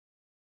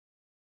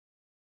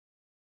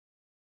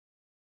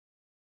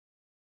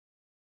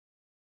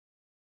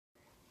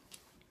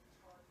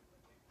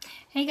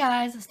Hey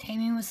guys, it's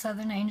Tammy with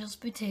Southern Angels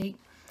Boutique.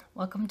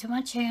 Welcome to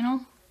my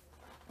channel.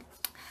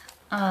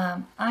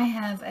 I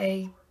have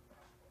a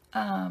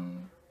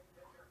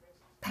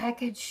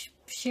package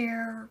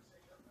share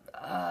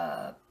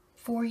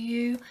for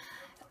you.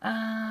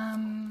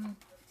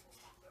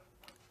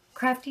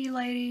 Crafty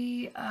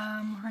lady,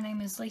 her name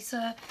is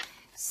Lisa,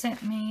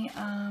 sent me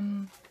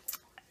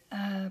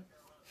a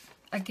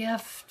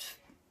gift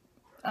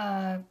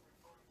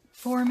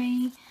for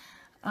me.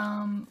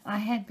 I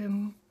had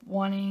been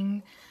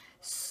wanting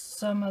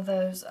some of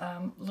those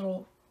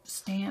little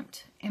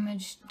stamped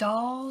image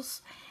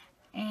dolls,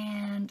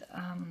 and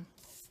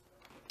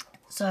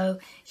so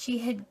she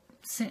had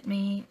sent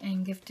me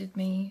and gifted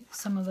me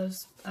some of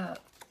those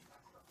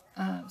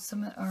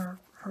some of her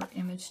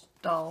image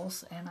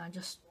dolls, and I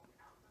just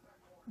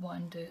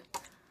wanted to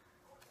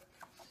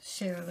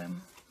share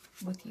them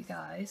with you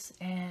guys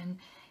and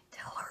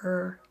tell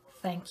her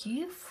thank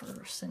you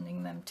for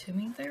sending them to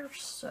me. They're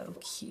so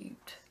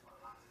cute.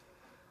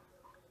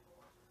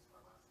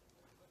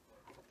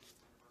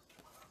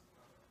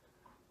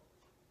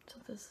 So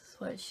this is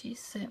what she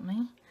sent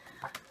me.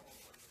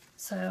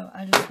 So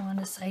I just wanted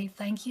to say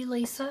thank you,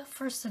 Lisa,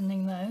 for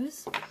sending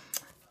those.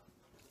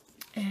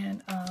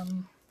 And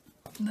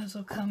those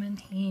will come in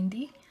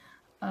handy.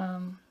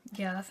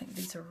 Yeah, I think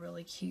these are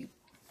really cute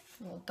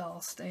little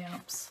doll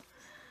stamps.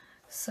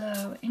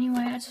 So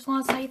anyway, I just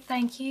want to say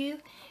thank you.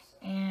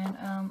 And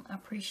I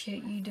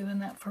appreciate you doing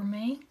that for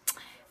me.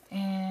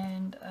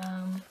 And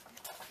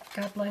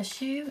God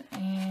bless you.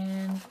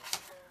 And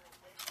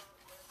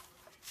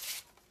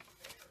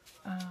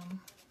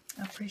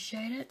I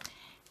appreciate it.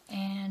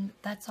 And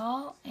that's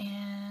all.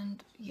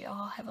 And you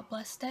all have a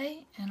blessed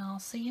day. And I'll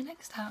see you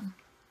next time.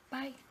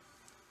 Bye.